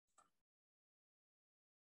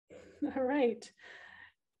All right,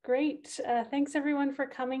 great. Thanks everyone for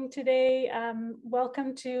coming today.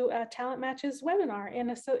 Welcome to Talent Match's webinar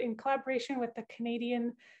in collaboration with the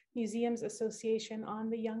Canadian Museums Association on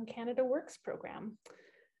the Young Canada Works program.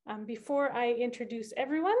 Before I introduce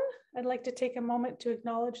everyone, I'd like to take a moment to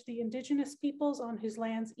acknowledge the Indigenous peoples on whose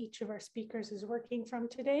lands each of our speakers is working from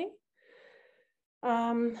today.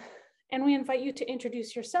 And we invite you to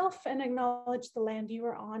introduce yourself and acknowledge the land you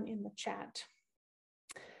are on in the chat.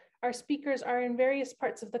 Our speakers are in various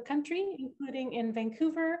parts of the country, including in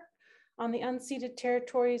Vancouver, on the unceded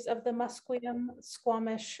territories of the Musqueam,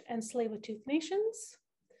 Squamish, and Tsleil-Waututh Nations.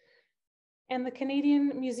 And the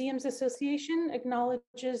Canadian Museums Association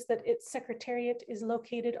acknowledges that its secretariat is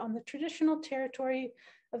located on the traditional territory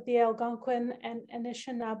of the Algonquin and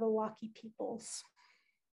Anishinaabe peoples.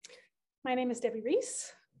 My name is Debbie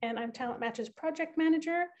Reese, and I'm Talent Match's project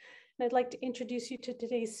manager. And I'd like to introduce you to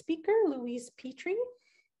today's speaker, Louise Pitre.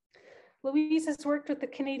 Louise has worked with the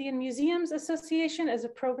Canadian Museums Association as a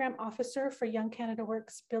program officer for Young Canada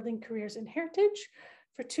Works Building Careers in Heritage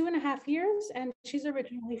for 2.5 years, and she's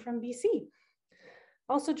originally from BC.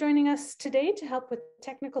 Also joining us today to help with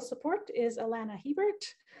technical support is Alana Hebert,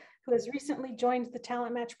 who has recently joined the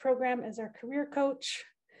Talent Match program as our career coach.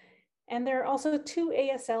 And there are also 2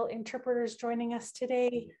 ASL interpreters joining us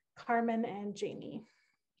today, Carmen and Jamie.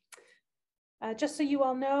 Just so you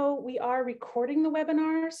all know, we are recording the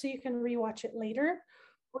webinar, so you can rewatch it later,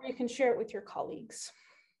 or you can share it with your colleagues.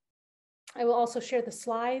 I will also share the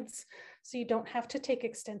slides, so you don't have to take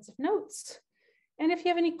extensive notes. And if you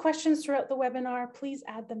have any questions throughout the webinar, please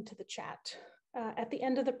add them to the chat. At the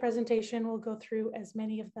end of the presentation, we'll go through as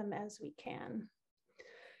many of them as we can.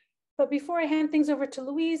 But before I hand things over to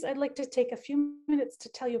Louise, I'd like to take a few minutes to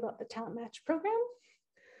tell you about the Talent Match program.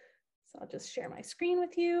 So I'll just share my screen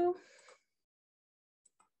with you.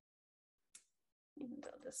 And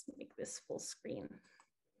I'll just make this full screen.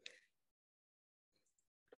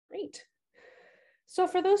 Great. So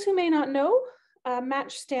for those who may not know,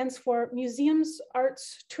 MATCH stands for Museums,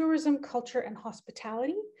 Arts, Tourism, Culture, and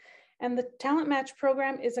Hospitality. And the Talent Match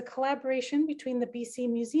program is a collaboration between the BC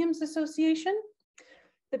Museums Association,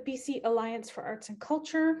 the BC Alliance for Arts and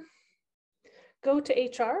Culture, Go to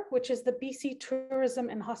HR, which is the BC Tourism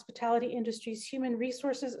and Hospitality Industries Human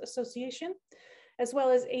Resources Association, as well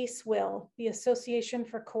as ACE-WIL, the Association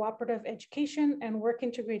for Cooperative Education and Work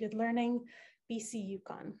Integrated Learning,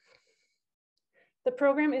 BC-Yukon. The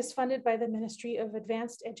program is funded by the Ministry of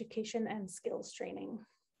Advanced Education and Skills Training.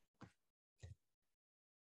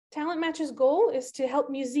 Talent Match's goal is to help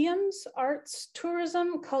museums, arts,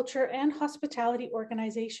 tourism, culture, and hospitality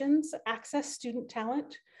organizations access student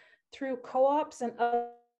talent through co-ops and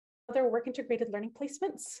other work-integrated learning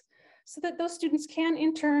placements, so that those students can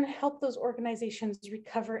in turn help those organizations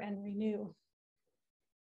recover and renew.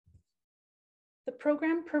 The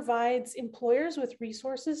program provides employers with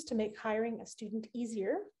resources to make hiring a student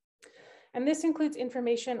easier. And this includes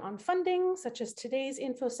information on funding, such as today's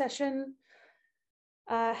info session,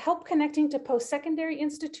 help connecting to post-secondary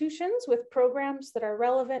institutions with programs that are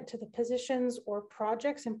relevant to the positions or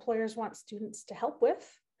projects employers want students to help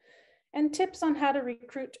with, and tips on how to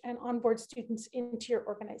recruit and onboard students into your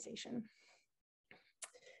organization.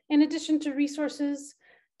 In addition to resources,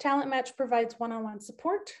 Talent Match provides one-on-one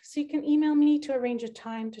support, so you can email me to arrange a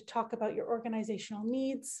time to talk about your organizational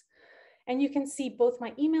needs. And you can see both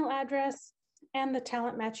my email address and the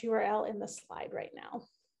Talent Match URL in the slide right now.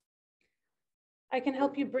 I can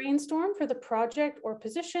help you brainstorm for the project or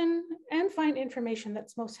position and find information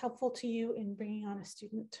that's most helpful to you in bringing on a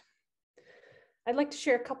student. I'd like to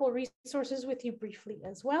share a couple of resources with you briefly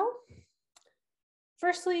as well.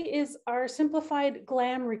 Firstly is our simplified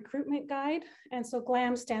GLAM recruitment guide. And so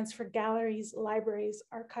GLAM stands for Galleries, Libraries,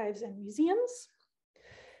 Archives, and Museums.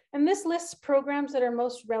 And this lists programs that are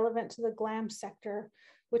most relevant to the GLAM sector,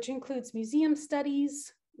 which includes museum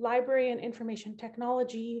studies, library and information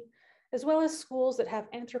technology, as well as schools that have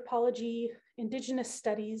anthropology, Indigenous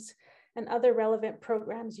studies, and other relevant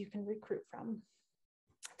programs you can recruit from.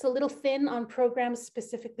 It's a little thin on programs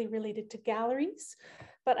specifically related to galleries,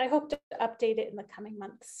 but I hope to update it in the coming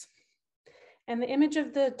months. And the image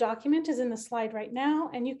of the document is in the slide right now,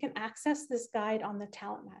 and you can access this guide on the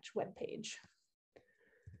Talent Match webpage.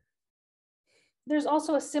 There's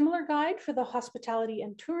also a similar guide for the hospitality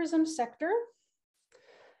and tourism sector.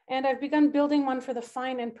 And I've begun building one for the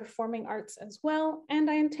fine and performing arts as well. And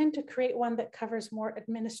I intend to create one that covers more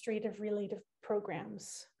administrative related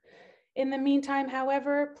programs. In the meantime,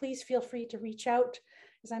 however, please feel free to reach out,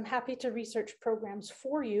 as I'm happy to research programs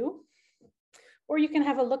for you, or you can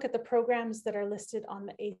have a look at the programs that are listed on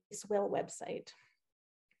the ACE-WIL website.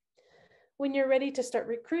 When you're ready to start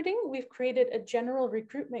recruiting, we've created a general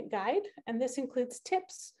recruitment guide, and this includes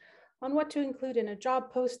tips on what to include in a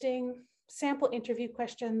job posting, sample interview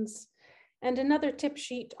questions, and another tip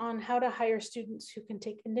sheet on how to hire students who can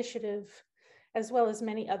take initiative, as well as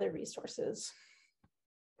many other resources.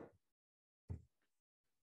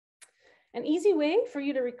 An easy way for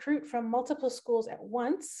you to recruit from multiple schools at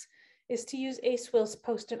once is to use ACE-WIL's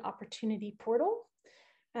Post and Opportunity portal.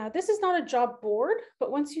 This is not a job board, but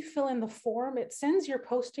once you fill in the form, it sends your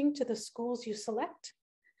posting to the schools you select,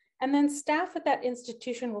 and then staff at that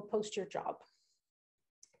institution will post your job.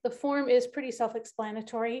 The form is pretty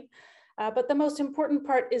self-explanatory, but the most important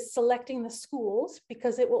part is selecting the schools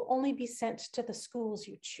because it will only be sent to the schools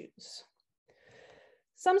you choose.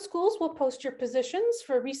 Some schools will post your positions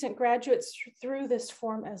for recent graduates through this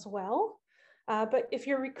form as well. But if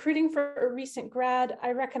you're recruiting for a recent grad,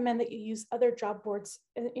 I recommend that you use other job boards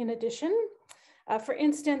in addition. For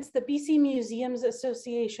instance, the BC Museums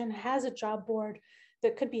Association has a job board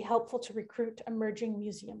that could be helpful to recruit emerging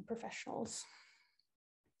museum professionals.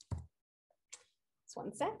 Just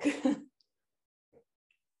one sec.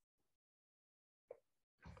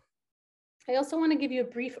 I also want to give you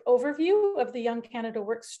a brief overview of the Young Canada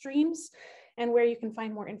Works streams and where you can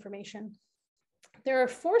find more information. There are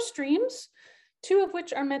 4 streams, 2 of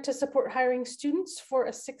which are meant to support hiring students for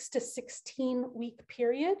a 6 to 16 week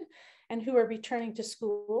period and who are returning to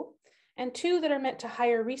school, and 2 that are meant to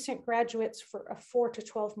hire recent graduates for a 4 to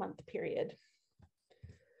 12 month period.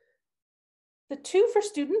 The 2 for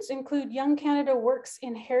students include Young Canada Works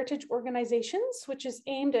in Heritage Organizations, which is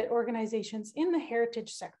aimed at organizations in the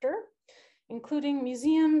heritage sector, including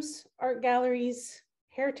museums, art galleries,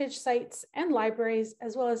 heritage sites, and libraries,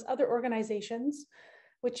 as well as other organizations,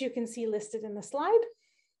 which you can see listed in the slide.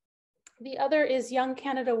 The other is Young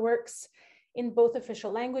Canada Works in Both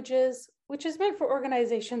Official Languages, which is meant for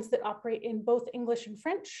organizations that operate in both English and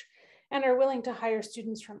French and are willing to hire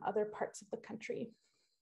students from other parts of the country.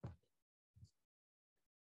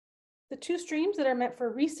 The 2 streams that are meant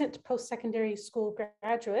for recent post-secondary school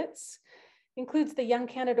graduates includes the Young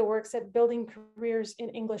Canada Works at Building Careers in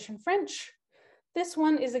English and French. This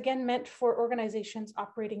one is again meant for organizations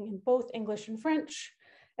operating in both English and French,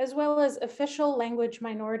 as well as official language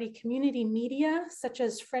minority community media, such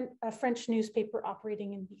as a French newspaper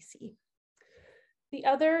operating in BC. The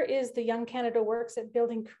other is the Young Canada Works at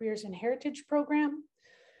Building Careers in Heritage program.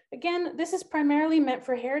 Again, this is primarily meant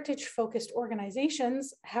for heritage-focused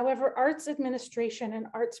organizations. However, arts administration and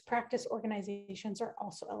arts practice organizations are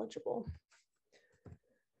also eligible.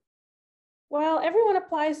 While everyone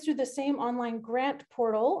applies through the same online grant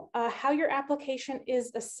portal, how your application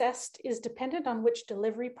is assessed is dependent on which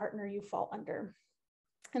delivery partner you fall under.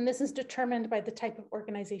 And this is determined by the type of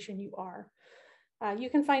organization you are. You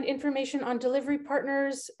can find information on delivery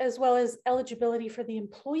partners as well as eligibility for the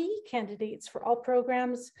employee candidates for all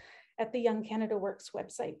programs at the Young Canada Works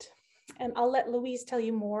website. And I'll let Louise tell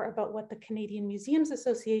you more about what the Canadian Museums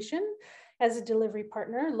Association as a delivery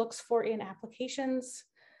partner looks for in applications,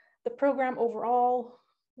 the program overall,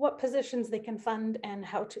 what positions they can fund, and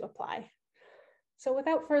how to apply. So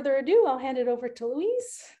without further ado, I'll hand it over to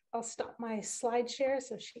Louise. I'll stop my slide share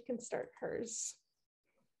so she can start hers.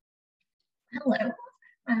 Hello,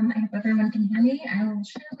 I hope everyone can hear me. I will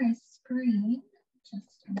share my screen just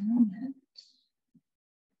a moment.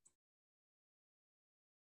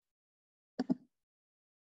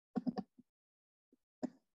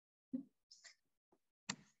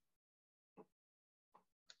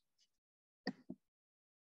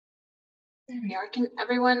 There we are. Can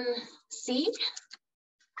everyone see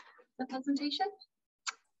the presentation?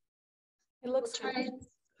 It looks good.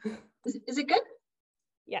 Is it good?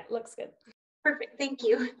 Yeah, it looks good. Perfect, thank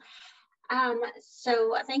you.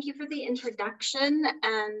 So thank you for the introduction,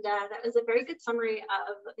 and that was a very good summary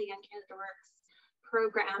of the Young Canada Works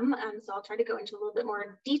program. So I'll try to go into a little bit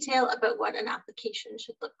more detail about what an application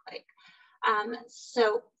should look like.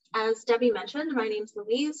 So as Debbie mentioned, my name's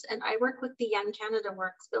Louise, and I work with the Young Canada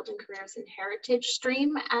Works Building Careers in Heritage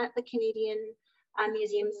stream at the Canadian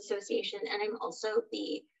Museums Association, and I'm also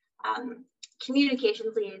the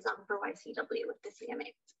communications liaison for YCW with the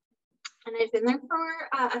CMA. And I've been there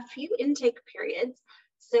for a few intake periods.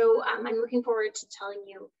 So I'm looking forward to telling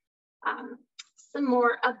you some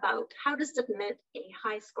more about how to submit a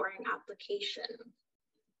high scoring application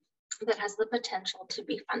that has the potential to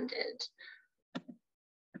be funded.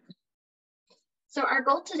 So our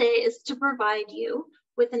goal today is to provide you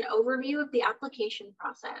with an overview of the application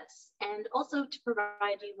process and also to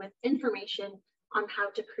provide you with information on how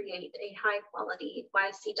to create a high quality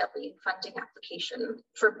YCW funding application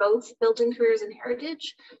for both Building Careers in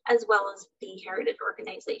Heritage as well as the Heritage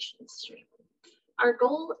Organization stream. Our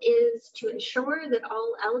goal is to ensure that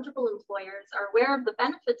all eligible employers are aware of the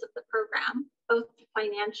benefits of the program, both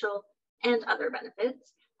financial and other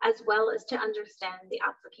benefits, as well as to understand the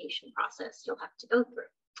application process you'll have to go through.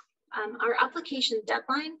 Our application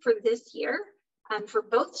deadline for this year for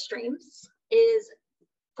both streams is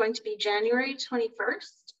going to be January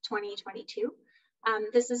 21st, 2022.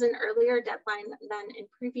 This is an earlier deadline than in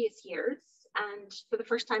previous years, and for the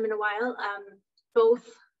first time in a while, both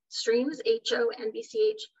streams, HO and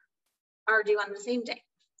BCH, are due on the same day.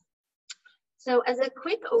 So as a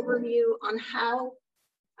quick overview on how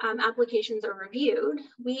applications are reviewed,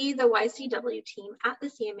 we, the YCW team at the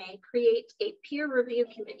CMA, create a peer review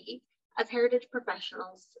committee of heritage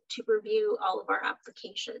professionals to review all of our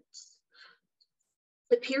applications.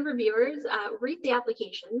 The peer reviewers read the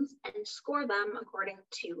applications and score them according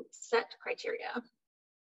to set criteria.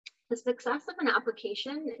 The success of an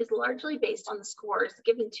application is largely based on the scores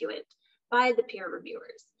given to it by the peer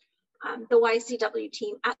reviewers. The YCW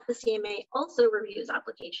team at the CMA also reviews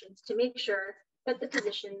applications to make sure that the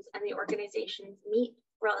positions and the organizations meet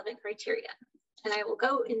relevant criteria. And I will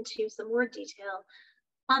go into some more detail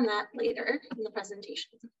on that later in the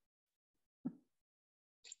presentation.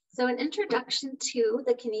 So an introduction to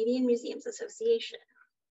the Canadian Museums Association.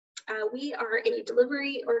 We are a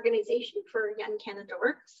delivery organization for Young Canada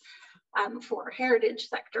Works for heritage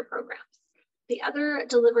sector programs. The other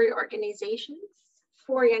delivery organizations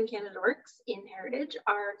for Young Canada Works in heritage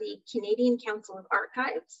are the Canadian Council of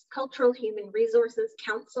Archives, Cultural Human Resources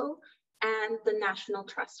Council, and the National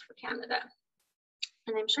Trust for Canada.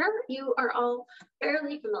 And I'm sure you are all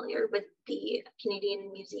fairly familiar with the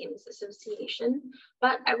Canadian Museums Association,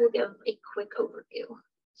 but I will give a quick overview.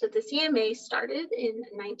 So the CMA started in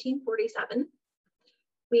 1947.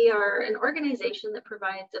 We are an organization that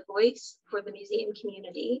provides a voice for the museum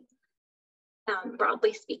community,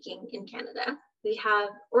 broadly speaking, in Canada. We have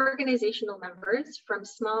organizational members from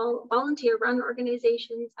small volunteer-run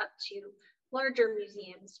organizations up to larger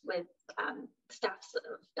museums with staffs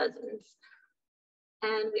of dozens.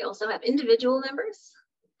 And we also have individual members,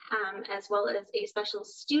 as well as a special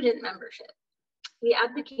student membership. We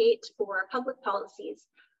advocate for public policies,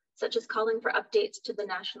 such as calling for updates to the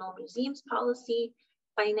National Museums Policy,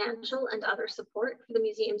 financial and other support for the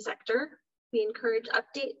museum sector. We encourage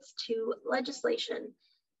updates to legislation,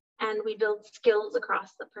 and we build skills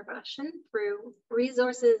across the profession through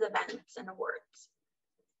resources, events, and awards.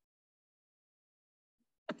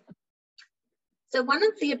 So one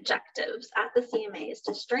of the objectives at the CMA is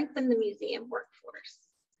to strengthen the museum workforce.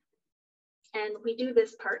 And we do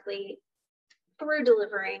this partly through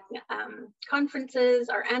delivering conferences,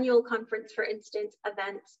 our annual conference, for instance,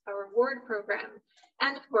 events, our award program,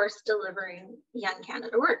 and of course, delivering Young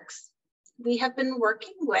Canada Works. We have been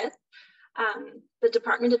working with the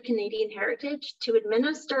Department of Canadian Heritage to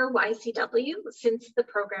administer YCW since the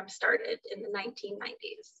program started in the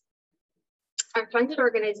 1990s. Our funded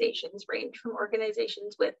organizations range from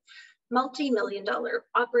organizations with multi-million-dollar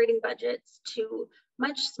operating budgets to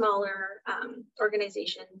much smaller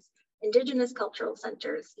organizations, Indigenous cultural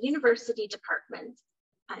centers, university departments,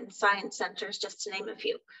 and science centers, just to name a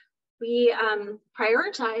few. We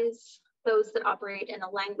prioritize those that operate in a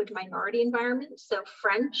language minority environment, so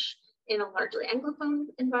French in a largely Anglophone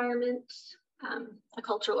environment, a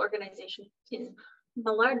cultural organization in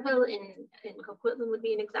Millardville in Coquitlam would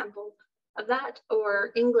be an example of that,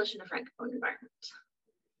 or English in a Francophone environment.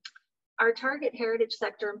 Our target heritage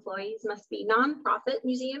sector employees must be nonprofit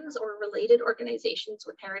museums or related organizations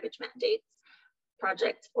with heritage mandates,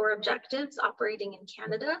 projects, or objectives operating in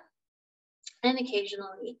Canada and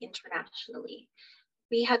occasionally internationally.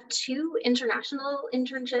 We have 2 international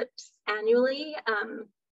internships annually,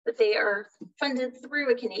 but they are funded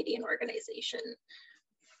through a Canadian organization.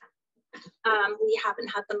 We haven't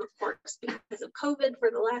had them, of course, because of COVID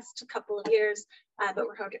for the last couple of years, but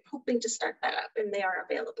we're hoping to start that up, and they are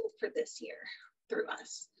available for this year through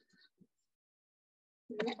us.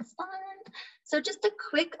 Next slide. So just a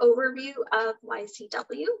quick overview of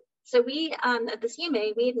YCW. So we, at the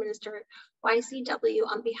CMA, we administer YCW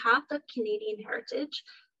on behalf of Canadian Heritage,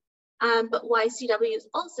 but YCW is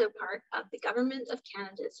also part of the Government of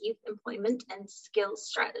Canada's Youth Employment and Skills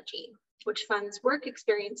Strategy, which funds work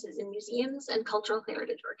experiences in museums and cultural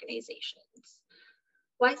heritage organizations.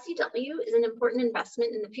 YCW is an important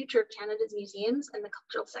investment in the future of Canada's museums and the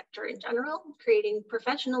cultural sector in general, creating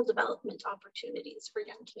professional development opportunities for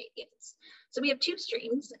young Canadians. So we have 2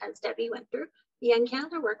 streams, as Debbie went through, the Young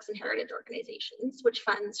Canada Works and Heritage Organizations, which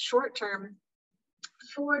funds short-term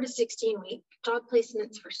 4 to 16-week job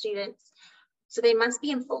placements for students. So they must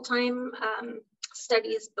be in full-time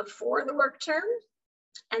studies before the work term,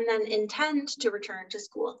 and then intend to return to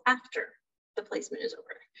school after the placement is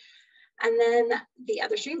over. And then the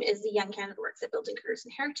other stream is the Young Canada Works at Building Careers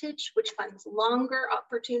and Heritage, which funds longer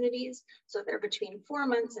opportunities. So they're between 4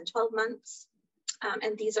 months and 12 months.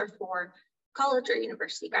 And these are for college or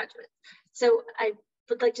university graduates. So I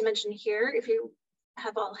would like to mention here, if you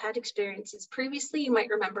have all had experiences previously, you might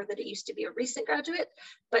remember that it used to be a recent graduate,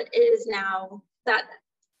 but it is now that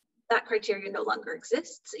criteria no longer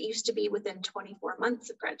exists. It used to be within 24 months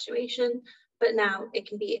of graduation, but now it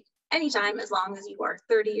can be anytime as long as you are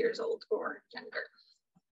 30 years old or younger.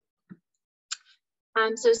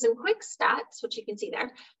 So some quick stats, which you can see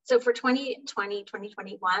there. So for 2020,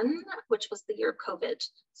 2021, which was the year of COVID,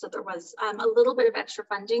 so there was a little bit of extra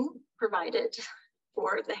funding provided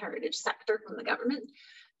for the heritage sector from the government.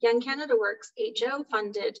 Young Canada Works HO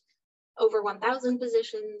funded over 1,000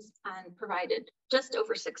 positions and provided just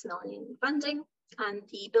over 6 million in funding. And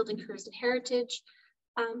the Building Careers and Heritage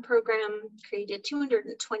program created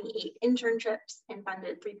 228 internships and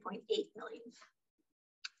funded 3.8 million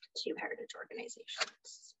to heritage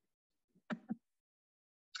organizations.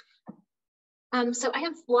 So I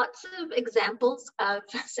have lots of examples of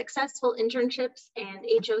successful internships and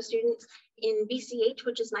HO students in BCH,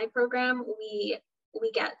 which is my program. We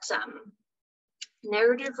get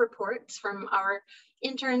narrative reports from our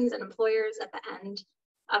interns and employers at the end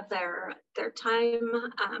of their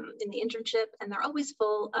time in the internship, and they're always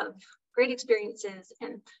full of great experiences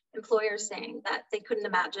and employers saying that they couldn't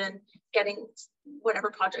imagine getting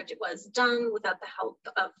whatever project it was done without the help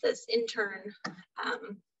of this intern.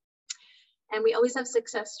 And we always have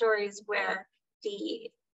success stories where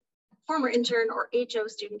the former intern or HO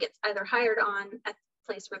student gets either hired on at the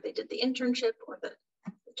place where they did the internship or the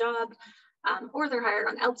job, or they're hired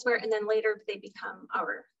on elsewhere, and then later they become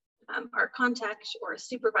our contact or a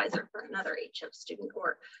supervisor for another HO student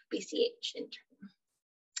or BCH intern.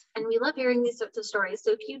 And we love hearing these sorts of stories.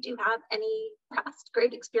 So if you do have any past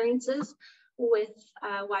great experiences with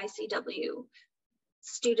YCW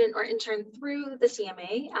student or intern through the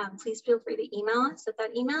CMA, please feel free to email us at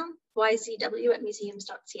that email,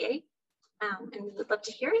 ycw@museums.ca. And we would love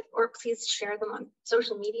to hear it, or please share them on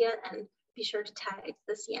social media and be sure to tag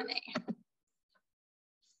the CMA.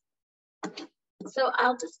 So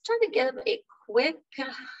I'll just try to give a quick,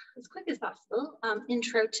 as quick as possible,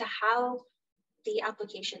 intro to how the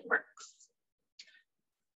application works.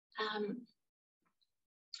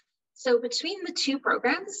 So between the two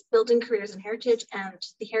programs, Building Careers and Heritage and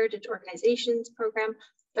the Heritage Organizations program,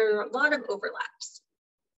 there are a lot of overlaps.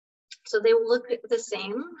 So they will look the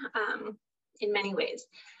same in many ways,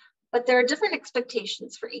 but there are different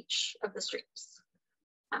expectations for each of the streams.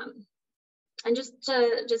 And just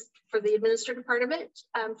for the administrative part of it,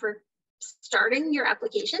 for starting your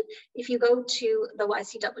application, if you go to the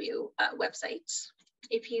YCW website,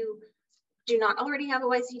 if you do not already have a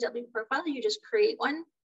YCW profile, you just create one,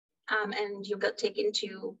 and you'll get taken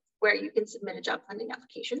to where you can submit a job funding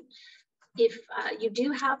application. If you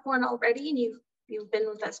do have one already and you've been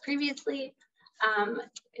with us previously,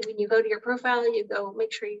 when you go to your profile,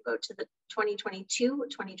 make sure you go to the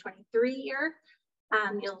 2022-2023 year.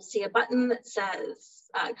 You'll see a button that says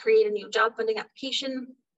create a new job funding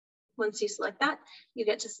application. Once you select that, you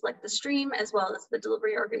get to select the stream as well as the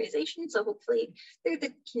delivery organization. So hopefully they're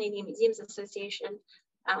the Canadian Museums Association,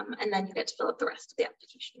 and then you get to fill up the rest of the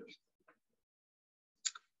application.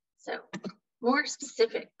 So more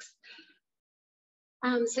specifics.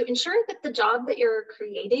 So ensuring that the job that you're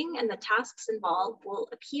creating and the tasks involved will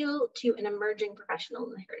appeal to an emerging professional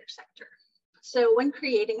in the heritage sector. So when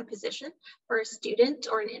creating a position for a student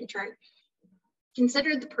or an intern,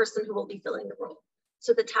 consider the person who will be filling the role.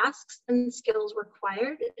 So the tasks and skills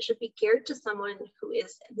required should be geared to someone who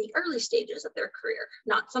is in the early stages of their career,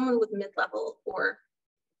 not someone with mid-level or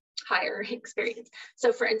higher experience.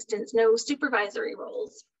 So for instance, no supervisory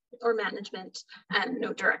roles or management and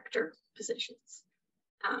no director positions.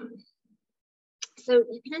 So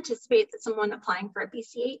you can anticipate that someone applying for a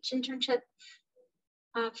BCH internship,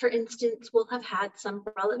 for instance, will have had some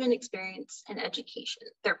relevant experience and education.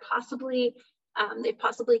 They've possibly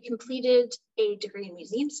completed a degree in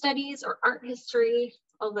museum studies or art history,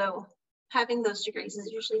 although having those degrees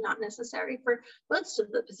is usually not necessary for most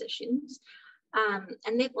of the positions.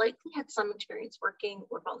 And they've likely had some experience working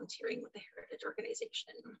or volunteering with a heritage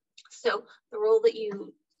organization. So the role that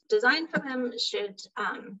you design for them should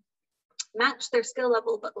match their skill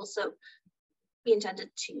level, but also be intended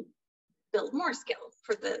to build more skill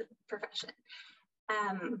for the profession.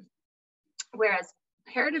 Whereas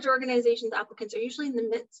heritage organizations applicants are usually in the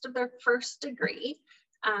midst of their first degree,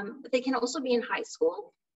 but they can also be in high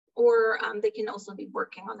school, or they can also be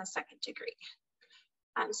working on a second degree.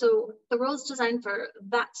 So the roles designed for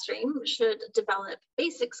that stream should develop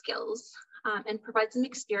basic skills and provide some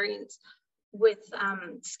experience with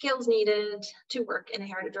skills needed to work in a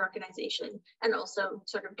heritage organization, and also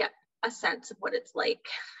sort of get a sense of what it's like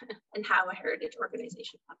and how a heritage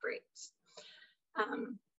organization operates.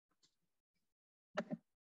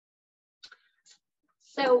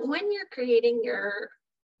 So when you're creating your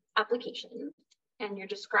application and you're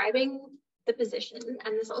describing the position,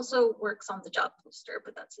 and this also works on the job poster,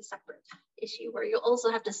 but that's a separate issue where you'll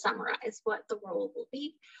also have to summarize what the role will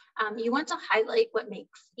be. You want to highlight what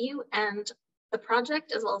makes you and the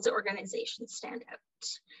project as well as the organization stand out.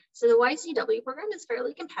 So the YCW program is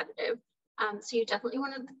fairly competitive, so you definitely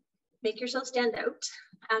want to make yourself stand out.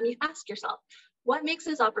 You ask yourself, what makes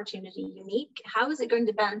this opportunity unique? How is it going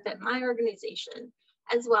to benefit my organization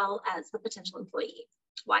as well as the potential employee?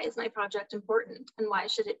 Why is my project important and why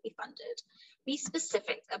should it be funded? Be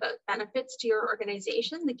specific about benefits to your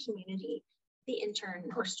organization, the community, the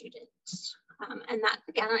intern or student. And that,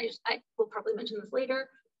 again, I will probably mention this later,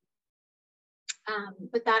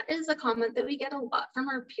 but that is a comment that we get a lot from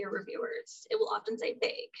our peer reviewers. It will often say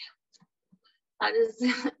vague.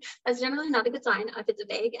 That's generally not a good sign if it's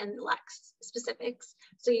vague and lacks specifics.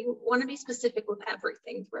 So you want to be specific with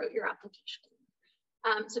everything throughout your application.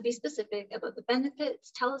 So be specific about the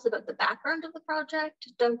benefits, tell us about the background of the project.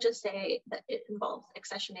 Don't just say that it involves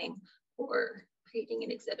accessioning or creating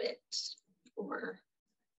an exhibit or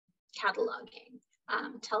cataloging.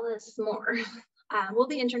 Tell us more. Will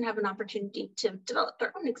the intern have an opportunity to develop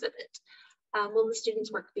their own exhibit? Will the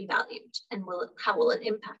students' work be valued, and how will it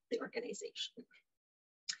impact the organization?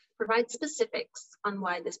 Provide specifics on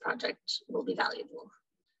why this project will be valuable.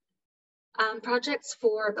 Projects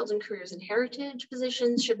for building careers in heritage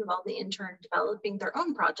positions should involve the intern developing their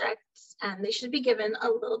own projects, and they should be given a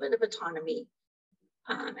little bit of autonomy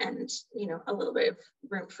and a little bit of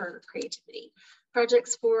room for creativity.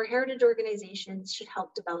 Projects for heritage organizations should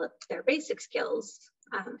help develop their basic skills,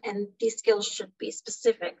 and these skills should be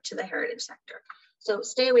specific to the heritage sector. So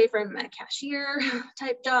stay away from a cashier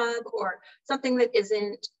type job or something that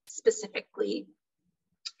isn't specifically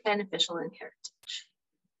beneficial in heritage.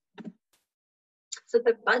 So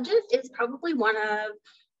the budget is probably one of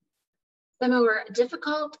the more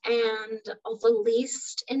difficult and also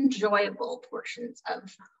least enjoyable portions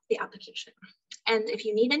of the application. And if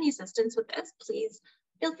you need any assistance with this, please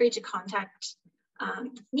feel free to contact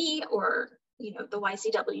me or the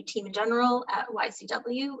YCW team in general at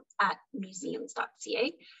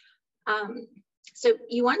ycw@museums.ca. So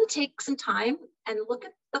you want to take some time and look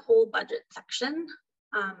at the whole budget section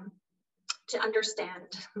to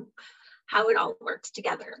understand how it all works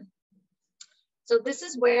together. So this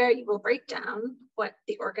is where you will break down what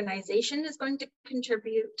the organization is going to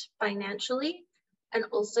contribute financially and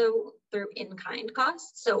also through in-kind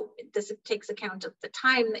costs. So this takes account of the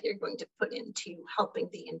time that you're going to put into helping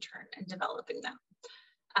the intern and developing them.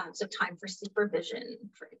 So time for supervision,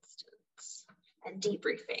 for instance, and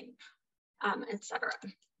debriefing, etc.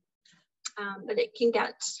 But it can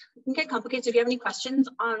get complicated. So if you have any questions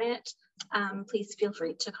on it, please feel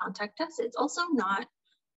free to contact us. It's also not,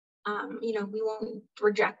 we won't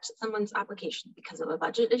reject someone's application because of a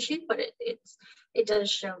budget issue, but it does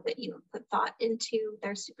show that you put thought into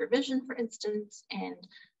their supervision, for instance, and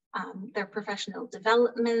their professional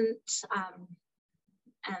development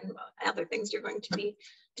and other things you're going to be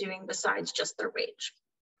doing besides just their wage.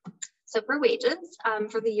 So for wages,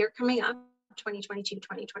 for the year coming up,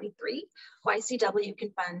 2022-2023, YCW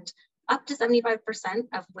can fund up to 75%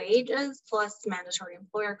 of wages plus mandatory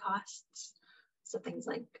employer costs. So things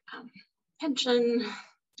like pension,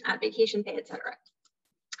 vacation pay, etc.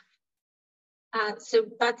 So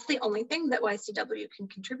that's the only thing that YCW can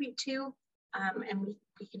contribute to. And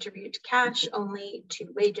we contribute cash only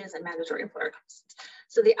to wages and mandatory employer costs.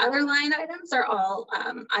 So the other line items are all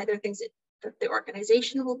either things that the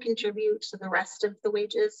organization will contribute to the rest of the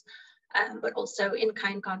wages, but also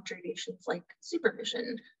in-kind contributions like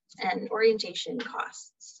supervision and orientation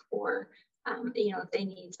costs, or if they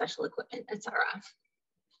need special equipment, etc.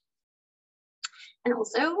 And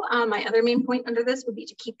also, my other main point under this would be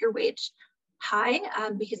to keep your wage high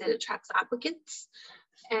because it attracts applicants.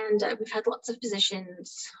 And we've had lots of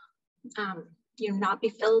positions, not be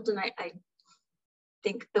filled, and I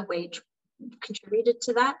think the wage contributed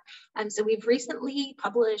to that. So we've recently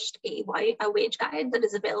published a wage guide that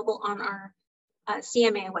is available on our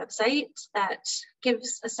CMA website that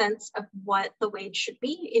gives a sense of what the wage should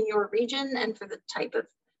be in your region and for the type of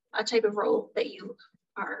role that you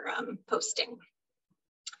are posting.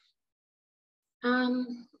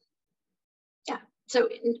 So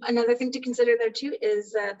another thing to consider there too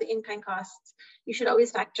is the in-kind costs. You should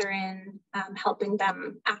always factor in helping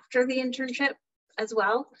them after the internship as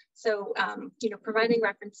well. So, you know, providing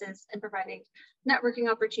references and providing networking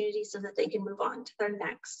opportunities so that they can move on to their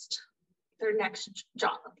next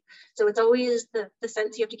job. So it's always the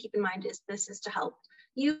sense you have to keep in mind is this is to help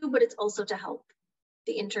you, but it's also to help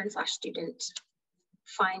the intern / student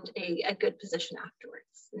find a good position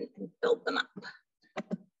afterwards and build them up.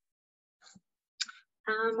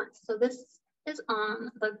 So this is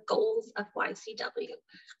on the goals of YCW.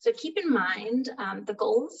 So keep in mind the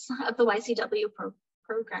goals of the YCW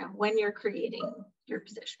program when you're creating your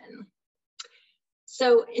position.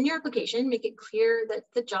 So in your application, make it clear that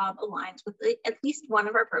the job aligns with at least one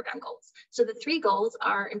of our program goals. So the 3 goals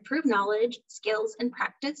are improve knowledge, skills, and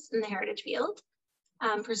practice in the heritage field,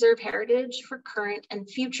 preserve heritage for current and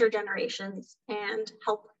future generations, and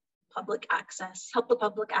help the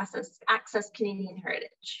public access Canadian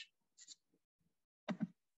heritage.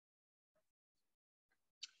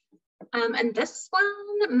 And this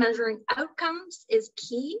one, measuring outcomes, is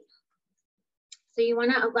key. So you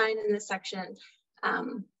want to outline in this section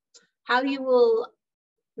how you will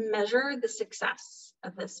measure the success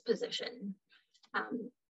of this position.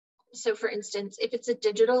 So for instance, if it's a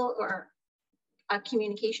digital or a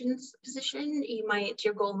communications position,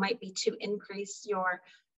 your goal might be to increase your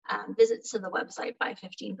visits to the website by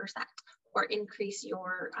 15%, or increase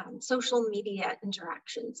your social media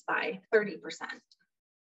interactions by 30%.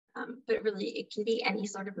 But really, it can be any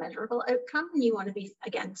sort of measurable outcome. You want to be,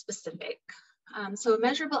 again, specific. So a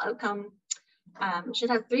measurable outcome should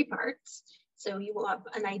have 3 parts. So you will have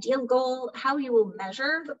an ideal goal, how you will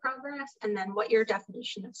measure the progress, and then what your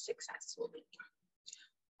definition of success will be.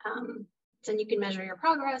 Then you can measure your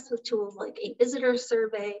progress with tools like a visitor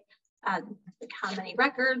survey, like how many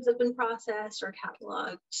records have been processed or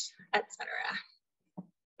cataloged, etc.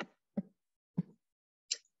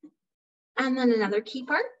 And then another key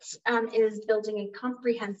part is building a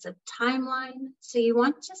comprehensive timeline. So you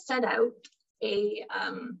want to set out a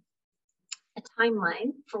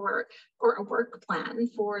timeline or a work plan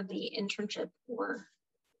for the internship or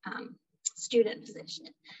student position.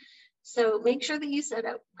 So make sure that you set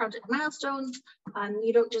out project milestones.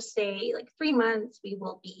 You don't just say like 3 months, we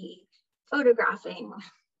will be photographing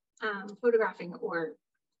or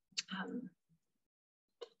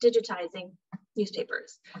digitizing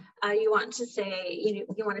newspapers. You want to say,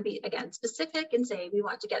 you want to be, again, specific and say, we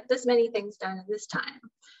want to get this many things done in this time.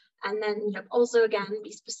 And then also, again,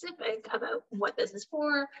 be specific about what this is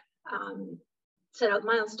for, set out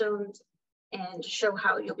milestones, and show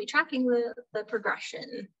how you'll be tracking the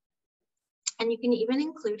progression. And you can even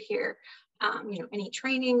include here, any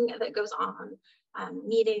training that goes on,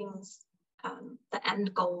 meetings, the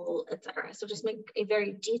end goal, etc. So just make a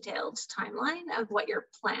very detailed timeline of what your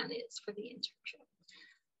plan is for the internship.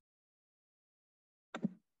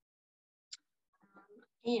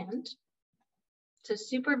 And so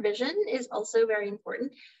supervision is also very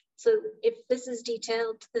important. So if this is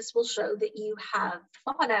detailed, this will show that you have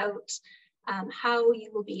thought out how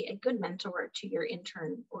you will be a good mentor to your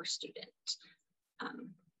intern or student.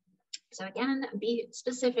 So again, be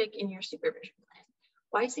specific in your supervision plan.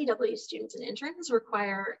 YCW students and interns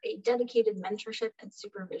require a dedicated mentorship and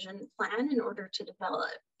supervision plan in order to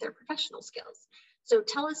develop their professional skills. So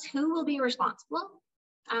tell us who will be responsible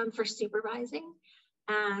for supervising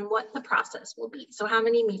and what the process will be. So how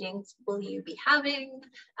many meetings will you be having?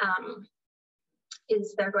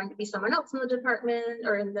 Is there going to be someone else in the department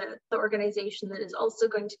or in the organization that is also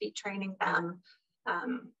going to be training them?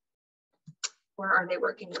 Or are they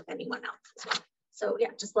working with anyone else as well? So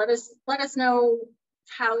yeah, just let us know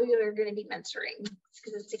how you're going to be mentoring,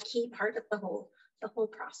 because it's a key part of the whole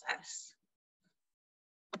process.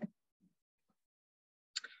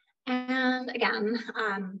 And again,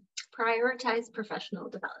 prioritize professional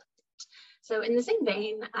development. So in the same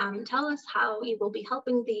vein, tell us how you will be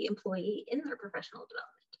helping the employee in their professional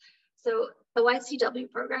development. So the YCW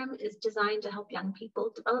program is designed to help young people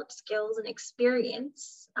develop skills and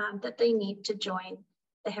experience that they need to join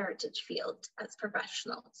the heritage field as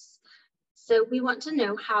professionals. So we want to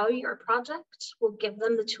know how your project will give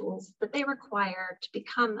them the tools that they require to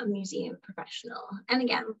become a museum professional. And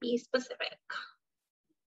again, be specific.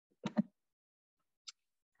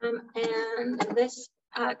 And this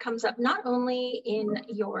comes up not only in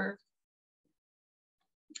your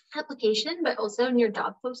application, but also in your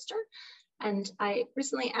job poster. And I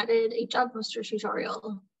recently added a job poster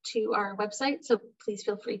tutorial to our website, so please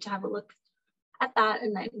feel free to have a look at that.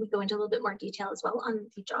 And then we go into a little bit more detail as well on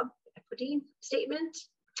the job equity statement.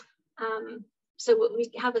 So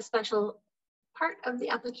we have a special part of the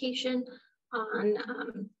application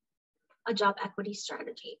on a job equity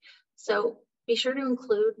strategy. So be sure to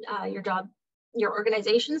include your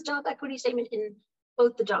organization's job equity statement in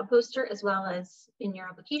both the job poster as well as in your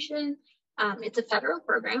application. It's a federal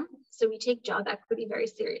program, so we take job equity very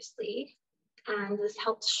seriously. And this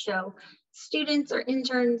helps show students or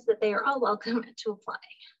interns that they are all welcome to apply.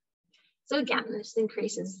 So again, this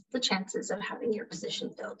increases the chances of having your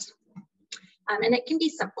position filled. And it can be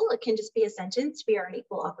simple. It can just be a sentence: we are an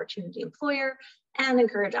equal opportunity employer and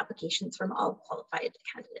encourage applications from all qualified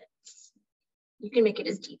candidates. You can make it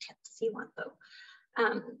as detailed as you want though.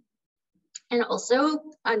 And also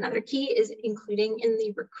another key is including in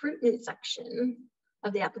the recruitment section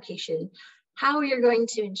of the application how you're going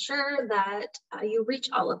to ensure that you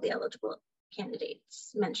reach all of the eligible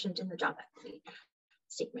candidates mentioned in the job equity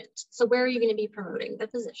statement. So where are you going to be promoting the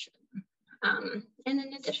position? And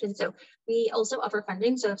in addition, so we also offer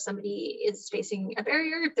funding. So if somebody is facing a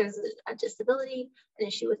barrier, if there's a disability, an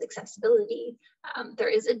issue with accessibility, there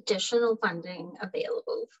is additional funding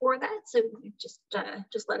available for that. So just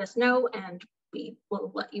let us know and we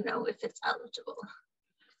will let you know if it's eligible.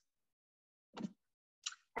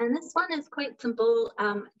 And this one is quite simple.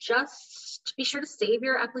 Just be sure to save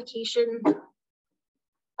your application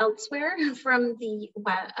elsewhere from the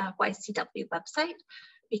YCW website,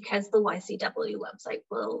 because the YCW website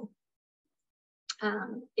will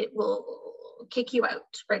kick you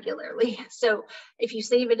out regularly. So if you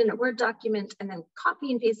save it in a Word document and then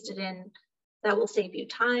copy and paste it in, that will save you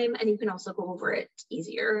time, and you can also go over it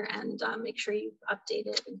easier and make sure you update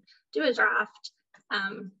it and do a draft,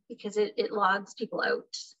 because it logs people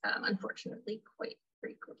out, unfortunately, quite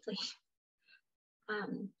frequently.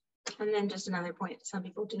 And then just another point, some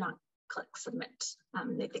people do not click submit.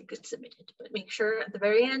 They think it's submitted, but make sure at the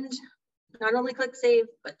very end, not only click save,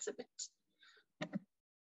 but submit.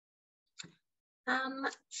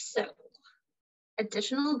 So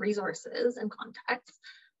additional resources and contacts.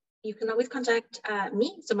 You can always contact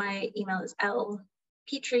me. So my email is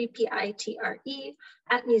lpitre, P-I-T-R-E,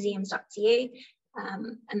 @museums.ca,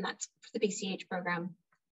 and that's for the BCH program.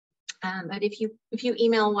 But if you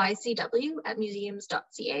email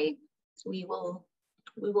YCW@museums.ca, we will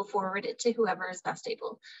forward it to whoever is best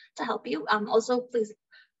able to help you. Also, please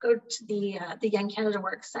go to the Young Canada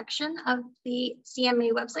Works section of the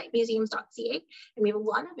CMA website, museums.ca, and we have a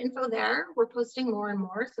lot of info there. We're posting more and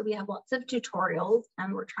more, so we have lots of tutorials,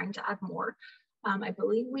 and we're trying to add more. I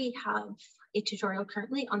believe we have a tutorial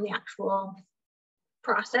currently on the actual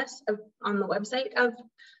process on the website of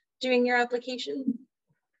doing your application.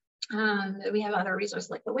 We have other resources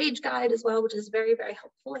like the wage guide as well, which is very, very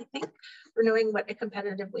helpful, I think, for knowing what a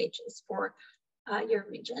competitive wage is for your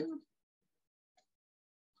region.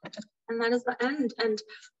 And that is the end. And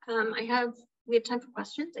we have time for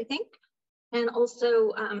questions, I think. And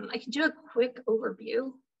also, I can do a quick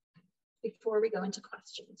overview before we go into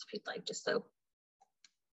questions, if you'd like, just so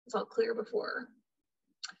it's all clear before.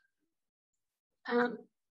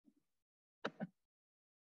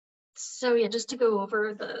 So yeah, just to go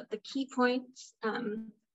over the key points.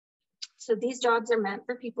 So these jobs are meant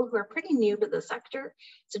for people who are pretty new to the sector.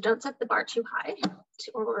 So don't set the bar too high,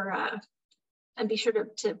 and be sure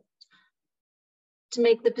to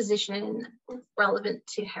make the position relevant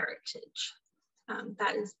to heritage.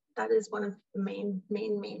 That is one of the main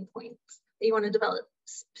points. That you want to develop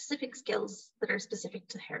specific skills that are specific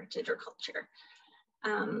to heritage or culture.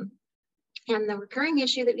 And the recurring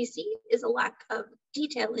issue that we see is a lack of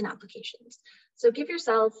detail in applications. So give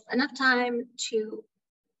yourself enough time to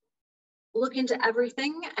look into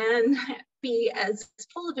everything and be as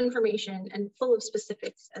full of information and full of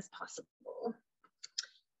specifics as possible.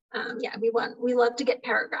 Yeah, we love to get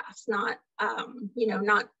paragraphs, not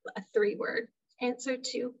not a 3-word answer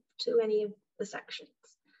to any of the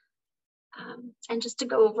sections. And just to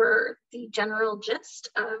go over the general gist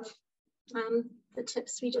of the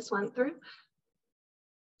tips we just went through.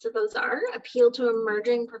 So those are: appeal to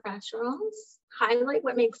emerging professionals, highlight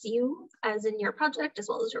what makes you, as in your project, as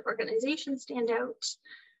well as your organization, stand out,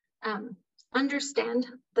 understand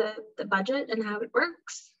the budget and how it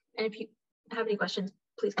works. And if you have any questions,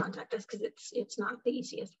 please contact us, because it's not the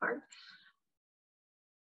easiest part.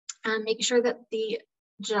 Make sure that the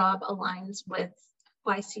job aligns with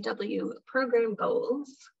YCW program goals.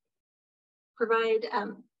 Provide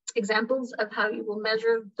examples of how you will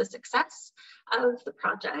measure the success of the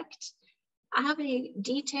project. I have a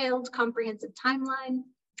detailed, comprehensive timeline.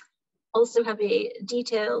 Also have a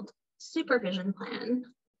detailed supervision plan.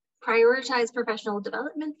 Prioritize professional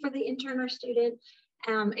development for the intern or student.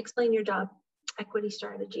 Explain your job equity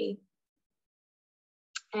strategy.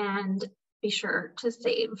 And be sure to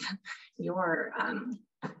save your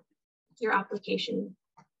your application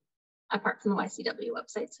apart from the YCW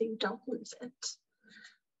website so you don't lose it.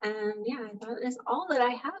 And yeah, that is all that I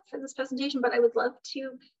have for this presentation, but I would love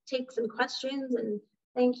to take some questions, and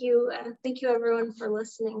thank you everyone for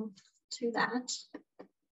listening to that.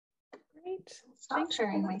 Great. Stop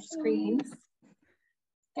sharing my screen.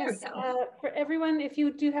 There we go. For everyone, if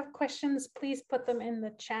you do have questions, please put them in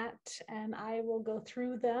the chat and I will go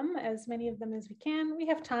through them, as many of them as we can. We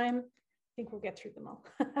have time. I think we'll get through them all.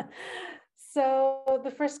 So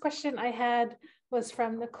the first question I had was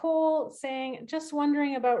from Nicole saying, just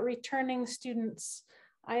wondering about returning students.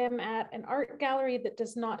 I am at an art gallery that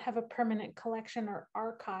does not have a permanent collection or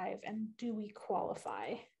archive, and do we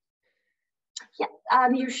qualify? Yeah,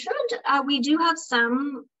 you should. We do have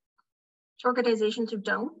some organizations who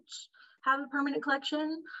don't have a permanent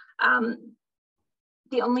collection.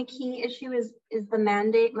 The only key issue is the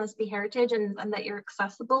mandate must be heritage and that you're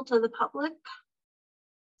accessible to the public.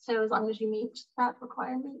 So as long as you meet that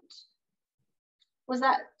requirement. Was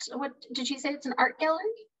that, what did she say? It's an art gallery?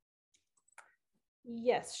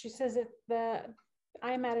 Yes, she says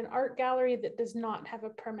I'm at an art gallery that does not have a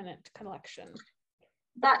permanent collection.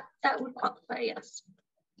 That would qualify, yes.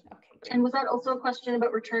 Okay, great. And was that also a question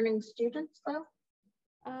about returning students though?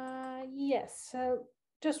 Yes, so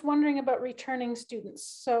just wondering about returning students.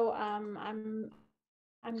 So I'm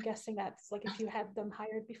guessing that's like if you had them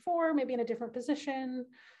hired before, maybe in a different position.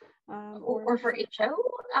 Or for HO,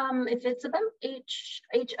 if it's about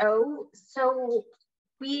HO, so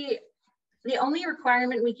the only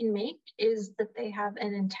requirement we can make is that they have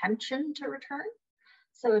an intention to return.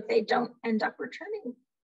 So if they don't end up returning,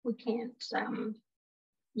 we can't,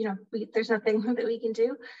 you know, there's nothing that we can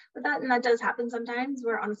do with that. And that does happen sometimes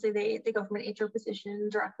where honestly they go from an HO position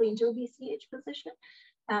directly into a BCH position.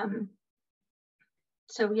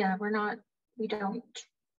 So yeah, we can't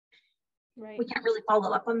really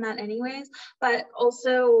follow up on that anyways. But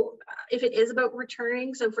also if it is about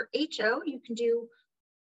returning, so for HO, you can do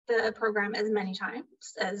the program as many times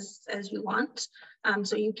as you want.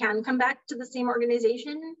 So you can come back to the same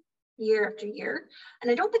organization year after year. And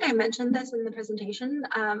I don't think I mentioned this in the presentation,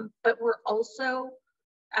 but we're also,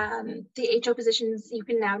 the HO positions you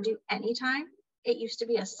can now do anytime. It used to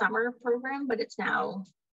be a summer program, but it's now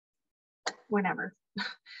whenever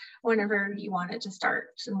you want it to start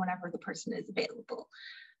and whenever the person is available.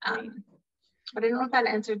 But I don't know if that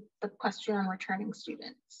answered the question on returning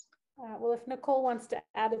students. Well, if Nicole wants to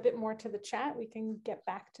add a bit more to the chat, we can get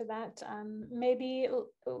back to that. Maybe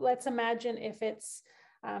let's imagine if it's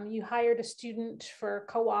you hired a student for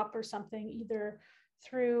co-op or something, either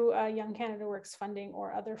through Young Canada Works funding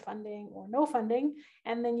or other funding or no funding,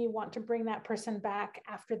 and then you want to bring that person back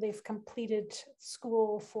after they've completed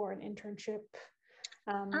school for an internship.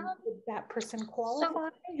 Would that person qualify?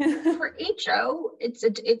 So for HO,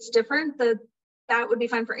 it's different. That would be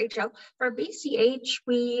fine for HO. For BCH,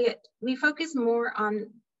 we focus more on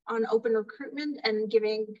open recruitment and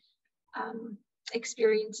giving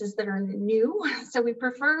experiences that are new. So we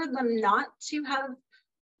prefer them not to have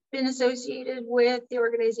been associated with the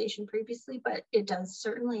organization previously, but it does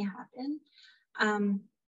certainly happen.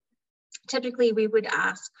 Typically, we would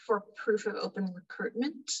ask for proof of open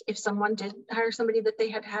recruitment if someone did hire somebody that they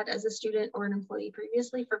had had as a student or an employee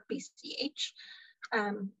previously for BCH,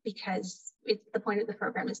 because the point of the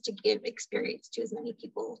program is to give experience to as many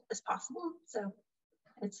people as possible. So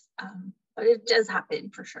it's, but it does happen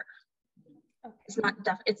for sure. Okay.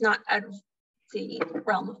 It's not out of the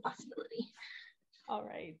realm of possibility. All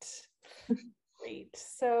right. Great.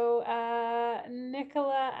 So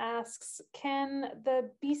Nicola asks, can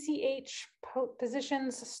the BCH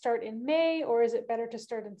positions start in May, or is it better to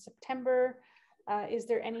start in September? Is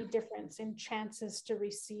there any difference in chances to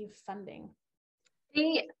receive funding?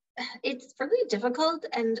 It's really difficult,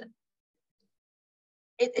 and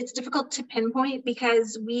it's difficult to pinpoint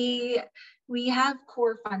because we have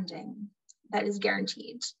core funding that is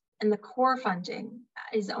guaranteed, and the core funding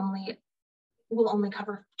will only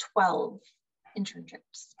cover 12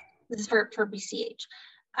 internships. This is for BCH.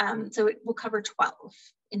 So it will cover 12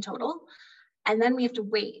 in total. And then we have to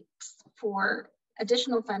wait for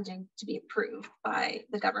additional funding to be approved by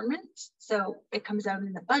the government. So it comes out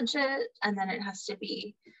in the budget, and then it has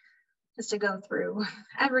to go through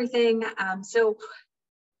everything. So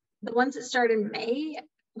the ones that start in May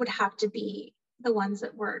would have to be the ones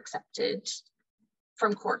that were accepted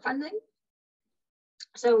from core funding.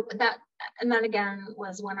 So that again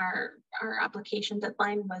was when our application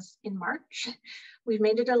deadline was in March. We've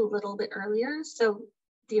made it a little bit earlier, so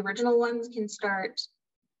the original ones can start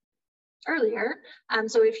earlier.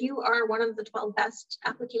 So if you are one of the 12 best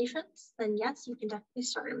applications, then yes, you can definitely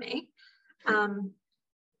start in May.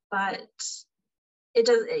 but it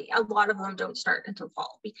does, a lot of them don't start until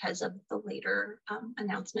fall because of the later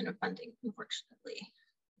announcement of funding, unfortunately.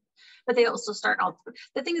 But they also start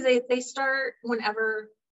the thing is they start whenever,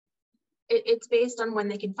 it's based on when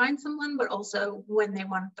they can find someone, but also when they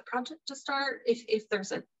want the project to start, if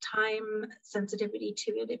there's a time sensitivity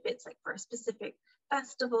to it, if it's like for a specific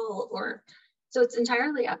festival, or so it's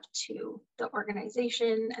entirely up to the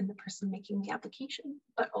organization and the person making the application,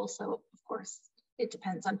 but also of course it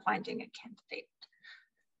depends on finding a candidate.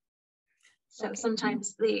 So okay.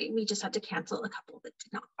 Sometimes we just had to cancel a couple that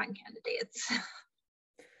did not find candidates.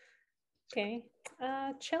 Okay,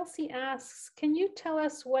 Chelsea asks, can you tell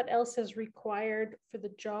us what else is required for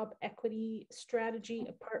the job equity strategy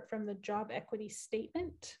apart from the job equity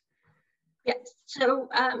statement? Yes, so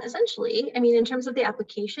essentially, I mean, in terms of the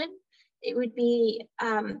application, it would be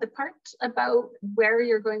the part about where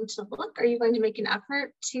you're going to look. Are you going to make an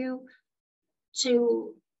effort to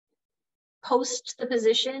post the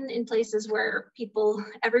position in places where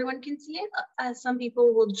everyone can see it? Some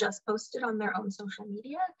people will just post it on their own social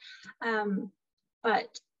media,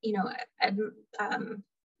 but you know,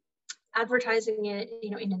 advertising it, you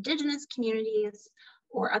know, in Indigenous communities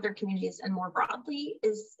or other communities and more broadly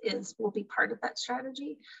will be part of that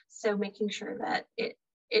strategy. So making sure that it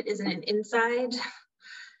isn't an inside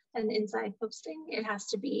posting. It has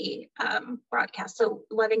to be broadcast. So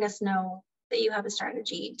letting us know that you have a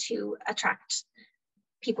strategy to attract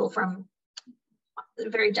people from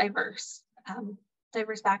very diverse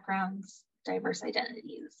backgrounds, diverse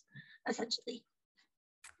identities, essentially.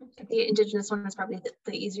 Okay. The Indigenous one is probably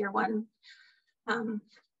the easier one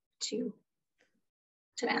to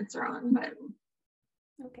answer on, but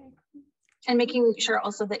okay. And making sure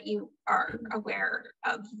also that you are aware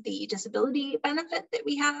of the disability benefit that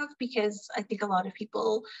we have, because I think a lot of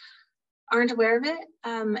people aren't aware of it,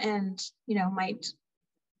 and you know, might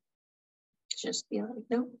just be like,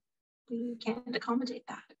 no, we can't accommodate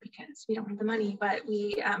that because we don't have the money. But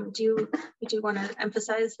we do want to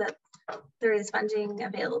emphasize that there is funding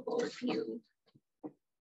available if you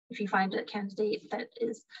find a candidate that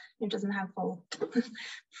is, you know, doesn't have full,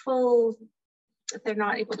 if they're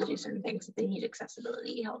not able to do certain things, if they need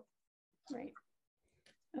accessibility help. Right.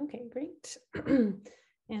 Okay, great.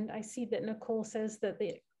 And I see that Nicole says that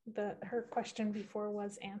her question before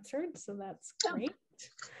was answered, so that's great.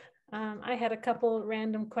 I had a couple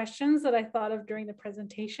random questions that I thought of during the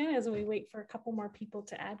presentation as we wait for a couple more people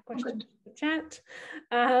to add questions to the chat.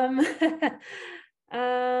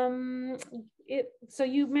 So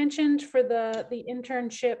you mentioned for the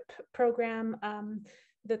internship program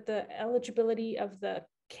that the eligibility of the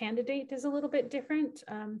candidate is a little bit different.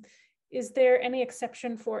 Is there any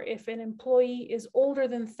exception for if an employee is older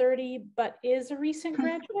than 30 but is a recent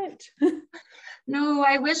graduate? No,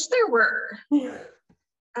 I wish there were.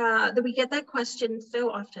 That we get that question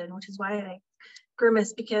so often, which is why I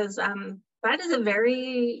grimace, because that is a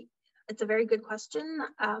very good question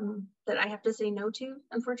that I have to say no to,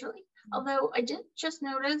 unfortunately. Although I did just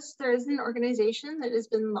notice there is an organization that has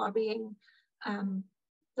been lobbying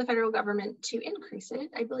the federal government to increase it.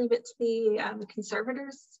 I believe it's the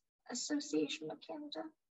Conservators Association of Canada.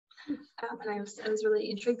 And I was really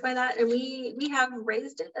intrigued by that. And we have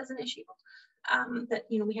raised it as an issue, that,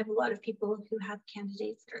 you know, we have a lot of people who have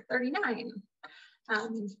candidates that are 39,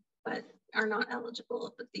 but are not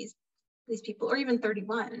eligible, but these people, or even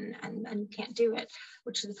 31 and can't do it,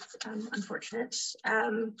 which is unfortunate,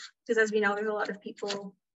 because as we know, there's a lot of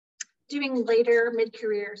people doing later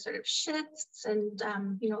mid-career sort of shifts, and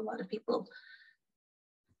you know, a lot of people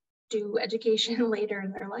do education later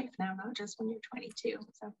in their life now, not just when you're 22.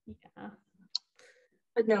 So yeah,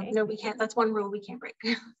 but no, we can't. That's one rule we can't break.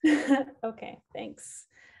 Okay, thanks.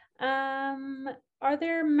 Are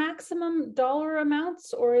there maximum dollar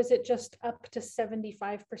amounts, or is it just up to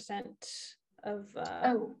 75% of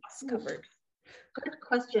costs covered? Good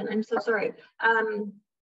question. I'm so sorry.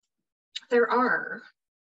 There are,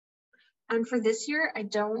 and for this year, I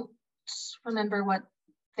don't remember what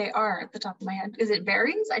they are at the top of my head, because it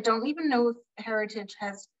varies. I don't even know if Heritage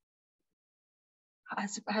has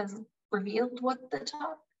revealed what the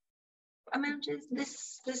top amount is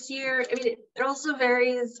this year. I mean, it also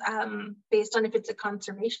varies based on if it's a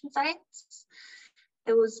conservation science.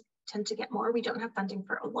 Those tend to get more. We don't have funding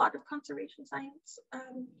for a lot of conservation science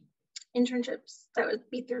internships. That would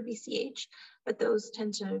be through BCH, but those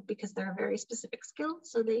tend to, because they're a very specific skill,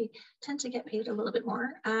 so they tend to get paid a little bit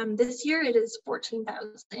more. This year it is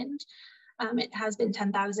 14,000. It has been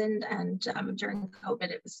 10,000, and during COVID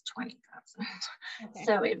it was 20,000. Okay.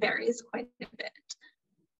 So it varies quite a bit.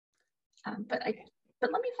 But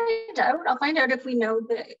let me find out. I'll find out if we know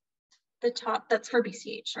the top, that's for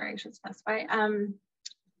BCH, sorry, I should specify.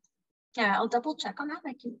 Yeah, I'll double check on that.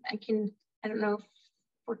 I don't know if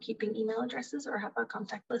we're keeping email addresses or have a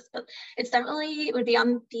contact list, but it's definitely, it would be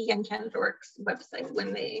on the Young Canada Works website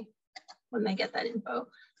when they get that info.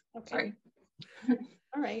 Okay. Sorry.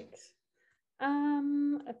 All right.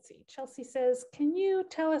 Let's see. Chelsea says, can you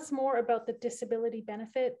tell us more about the disability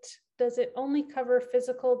benefit? Does it only cover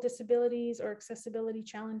physical disabilities or accessibility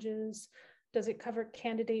challenges? Does it cover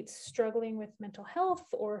candidates struggling with mental health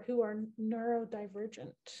or who are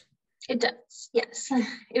neurodivergent? It does, yes.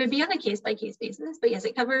 It would be on a case-by-case basis, but yes,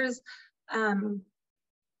 it covers,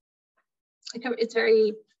 it's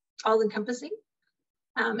very all-encompassing.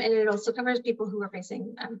 And it also covers people who are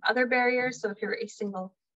facing other barriers. So if you're a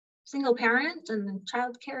single parent and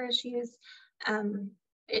childcare issues,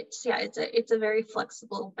 it's a very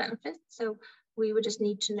flexible benefit. So we would just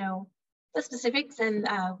need to know the specifics, and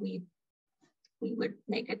we would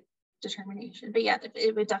make a determination. But yeah,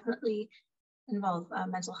 it would definitely involve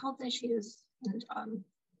mental health issues and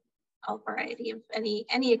all variety of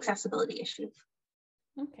any accessibility issues.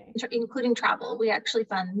 Okay. Including travel. We actually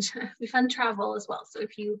fund travel as well. So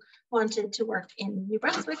if you wanted to work in New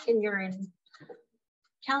Brunswick and you're in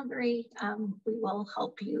Calgary, we will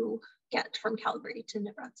help you get from Calgary to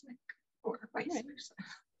New Brunswick or vice versa.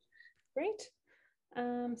 Great.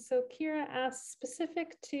 So Kira asks,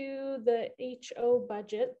 specific to the HO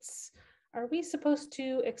budgets, are we supposed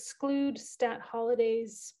to exclude stat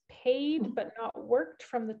holidays paid but not worked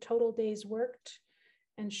from the total days worked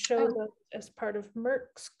and show those as part of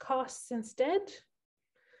MERC's costs instead?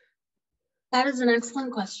 That is an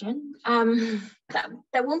excellent question. That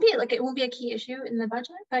won't be it won't be a key issue in the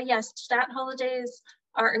budget, but yes, stat holidays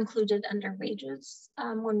are included under wages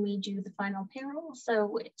when we do the final payroll.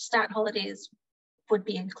 So stat holidays would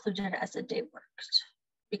be included as a day worked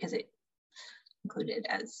because it included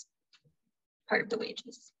as part of the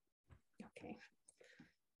wages. Okay,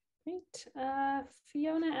 great.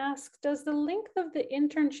 Fiona asks, does the length of the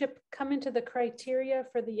internship come into the criteria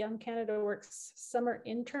for the Young Canada Works summer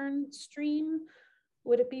intern stream?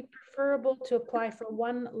 Would it be preferable to apply for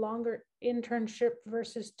one longer internship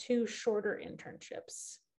versus two shorter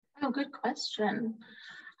internships? Oh, good question.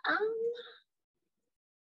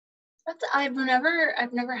 I've never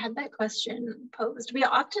had that question posed. We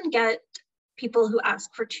often get people who ask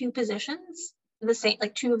for two positions, the same,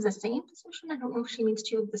 like two of the same position. I don't know if she means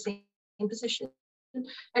two of the same position.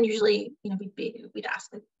 And usually, we'd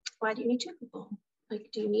ask, like, why do you need two people? Like,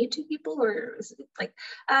 do you need two people, or is it like,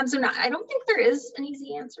 so no, I don't think there is an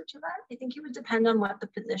easy answer to that. I think it would depend on what the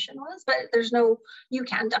position was, but you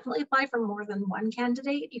can definitely apply for more than one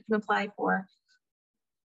candidate. You can apply for,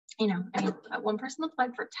 one person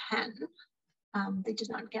applied for 10. They did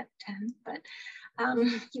not get 10, but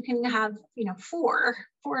you can have, four,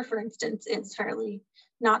 for instance, is fairly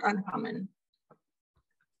not uncommon.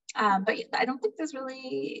 But I don't think there's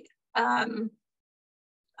really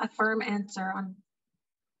a firm answer on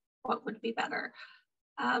what would be better.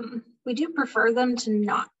 We do prefer them to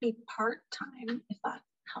not be part-time, if that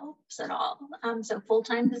helps at all. So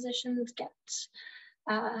full-time positions get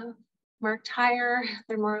marked higher,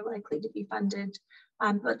 they're more likely to be funded,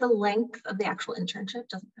 but the length of the actual internship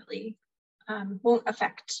doesn't really, won't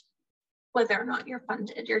affect whether or not you're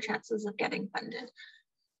funded, your chances of getting funded.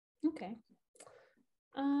 Okay.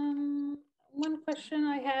 One question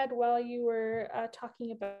I had while you were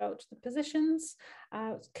talking about the positions,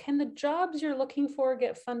 can the jobs you're looking for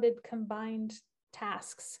get funded combined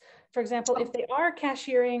tasks? For example, if they are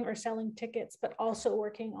cashiering or selling tickets, but also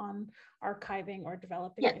working on archiving or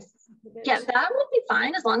developing. Yes. Yeah, that would be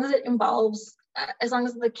fine as long as it involves, as long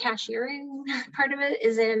as the cashiering part of it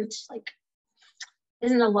isn't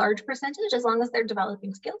a large percentage, as long as they're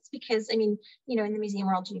developing skills, because in the museum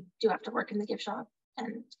world, you do have to work in the gift shop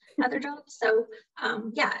and other jobs. So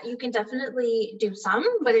yeah, you can definitely do some,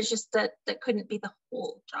 but it's just that couldn't be the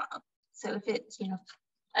whole job. So if it's,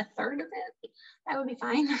 a third of it, that would be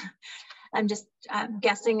fine. I'm just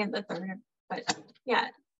guessing at the third, but yeah,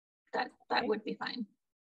 that would be fine.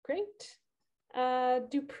 Great.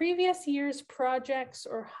 Do previous year's projects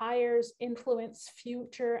or hires influence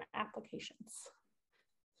future applications?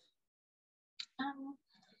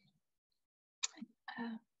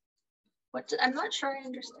 I'm not sure I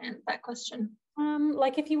understand that question.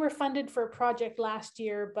 Like if you were funded for a project last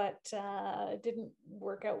year, but it didn't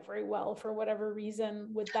work out very well for whatever reason,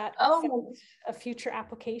 would that affect a future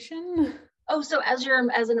application? Oh, so as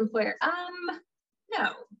an employer,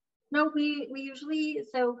 no, we usually,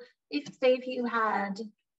 so if you had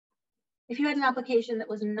an application that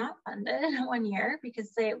was not funded 1 year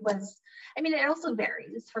because say it was, it also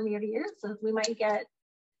varies from year to year. So we might get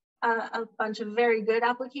a bunch of very good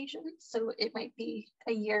applications. So it might be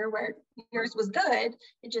a year where yours was good,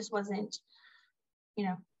 it just wasn't, you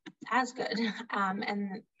know, as good.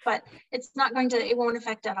 But it's not going to, it won't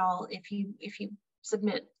affect at all if you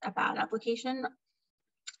submit a bad application.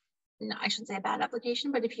 No, I shouldn't say a bad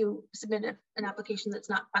application, but if you submit an application that's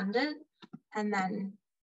not funded and then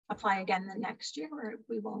apply again the next year,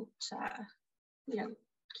 we won't, you know,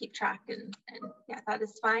 keep track and yeah, that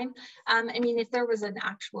is fine. I mean, if there was an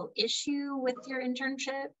actual issue with your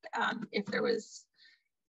internship, if there was,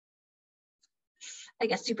 I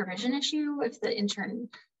guess, supervision issue, if the intern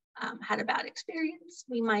had a bad experience,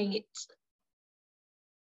 we might,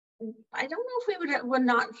 I don't know if we would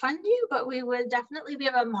not fund you, but we would definitely be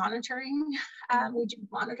able to monitoring. We do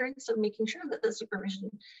monitoring, so making sure that the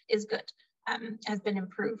supervision is good, has been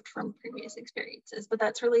improved from previous experiences. But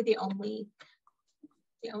that's really the only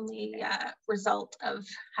result of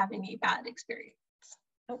having a bad experience.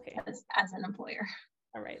 Okay. As an employer.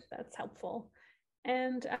 All right, that's helpful.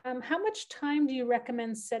 And how much time do you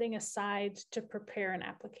recommend setting aside to prepare an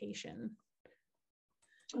application?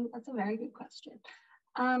 Oh, that's a very good question.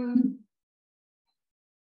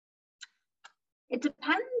 It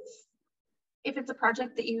depends if it's a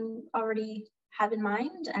project that you already have in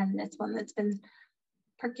mind and it's one that's been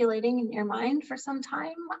percolating in your mind for some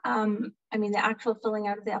time. I mean, the actual filling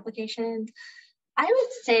out of the application, I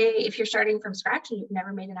would say if you're starting from scratch and you've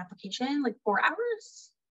never made an application, like 4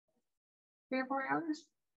 hours, 3 or 4 hours.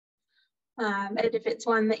 And if it's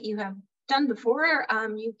one that you have done before,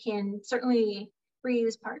 you can certainly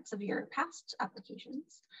reuse parts of your past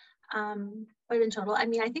applications. But in total, I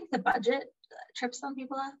mean, I think the budget trips some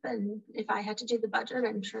people up, and if I had to do the budget,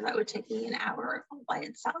 I'm sure that would take me an hour all by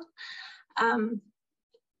itself.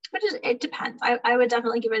 But it depends. I would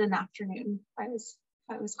definitely give it an afternoon if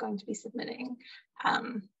I was going to be submitting.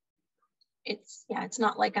 It's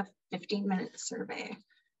not like a 15-minute survey.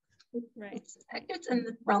 Right. It's in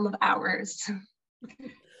the realm of hours.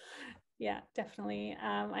 Yeah, definitely.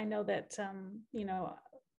 I know that, you know,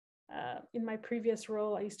 in my previous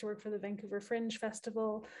role, I used to work for the Vancouver Fringe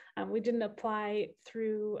Festival. We didn't apply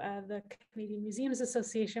through the Canadian Museums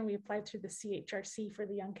Association. We applied through the CHRC for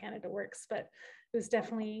the Young Canada Works, but it was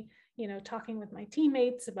definitely, you know, talking with my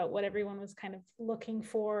teammates about what everyone was kind of looking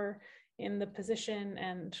for in the position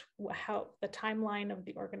and how the timeline of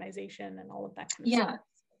the organization and all of that kind of stuff.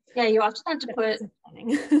 Yeah, you often have to put,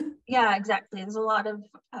 yeah, exactly. There's a lot of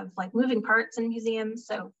like moving parts in museums.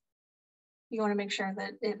 So you want to make sure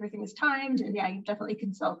that everything is timed, and yeah, you've definitely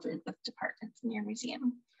consulted with departments in your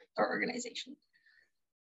museum or organization.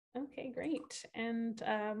 Okay, great. And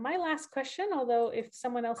my last question, although if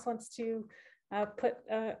someone else wants to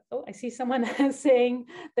oh, I see someone saying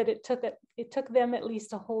that it took them at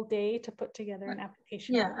least a whole day to put together an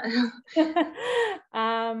application. Yeah.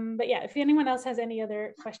 But yeah, if anyone else has any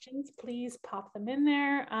other questions, please pop them in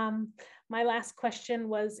there. My last question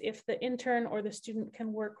was if the intern or the student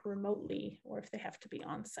can work remotely or if they have to be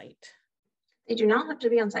on site. They do not have to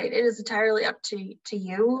be on site. It is entirely up to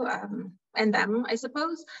you and them, I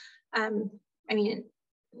suppose. I mean, in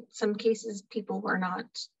some cases, people were not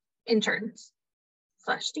interns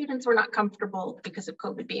 / students were not comfortable because of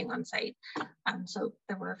COVID being on site. So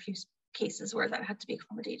there were a few cases where that had to be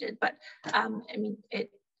accommodated, but I mean,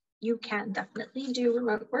 you can definitely do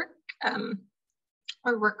remote work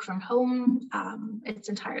or work from home. It's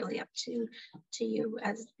entirely up to you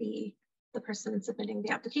as the person submitting the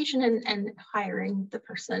application and hiring the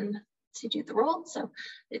person to do the role. So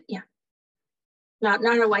yeah, not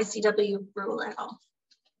a YCW rule at all.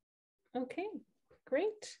 Okay,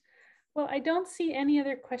 great. Well, I don't see any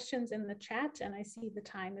other questions in the chat, and I see the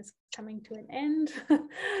time is coming to an end.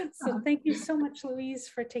 So thank you so much, Louise,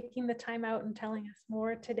 for taking the time out and telling us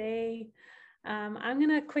more today. I'm going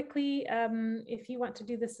to quickly, if you want to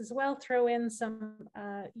do this as well, throw in some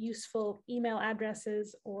useful email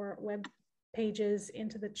addresses or web pages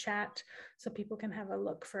into the chat so people can have a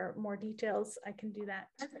look for more details. I can do that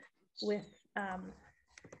with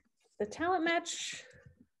the Talent Match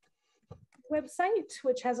website,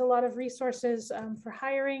 which has a lot of resources for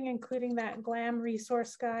hiring, including that GLAM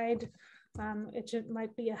resource guide. It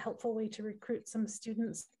might be a helpful way to recruit some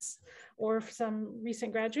students or some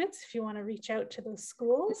recent graduates if you want to reach out to those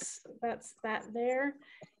schools. That's that there.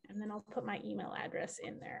 And then I'll put my email address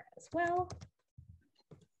in there as well.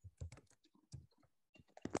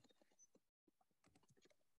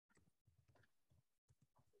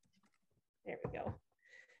 There we go.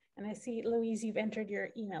 And I see, Louise, you've entered your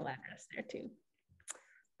email address there too.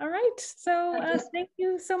 All right, so thank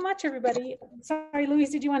you so much, everybody. Sorry,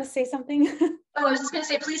 Louise, did you want to say something? Oh, I was just going to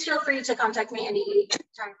say, please feel free to contact me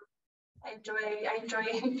anytime. I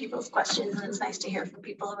enjoy people's questions, and it's nice to hear from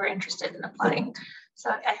people who are interested in applying. So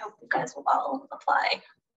I hope you guys will all apply.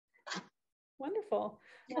 Wonderful.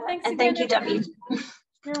 Yeah. Well, thanks and again, thank you, Debbie.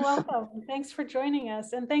 You're welcome. Thanks for joining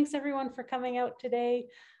us. And thanks everyone for coming out today.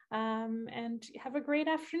 And have a great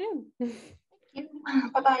afternoon. Thank you.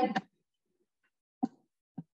 Bye-bye.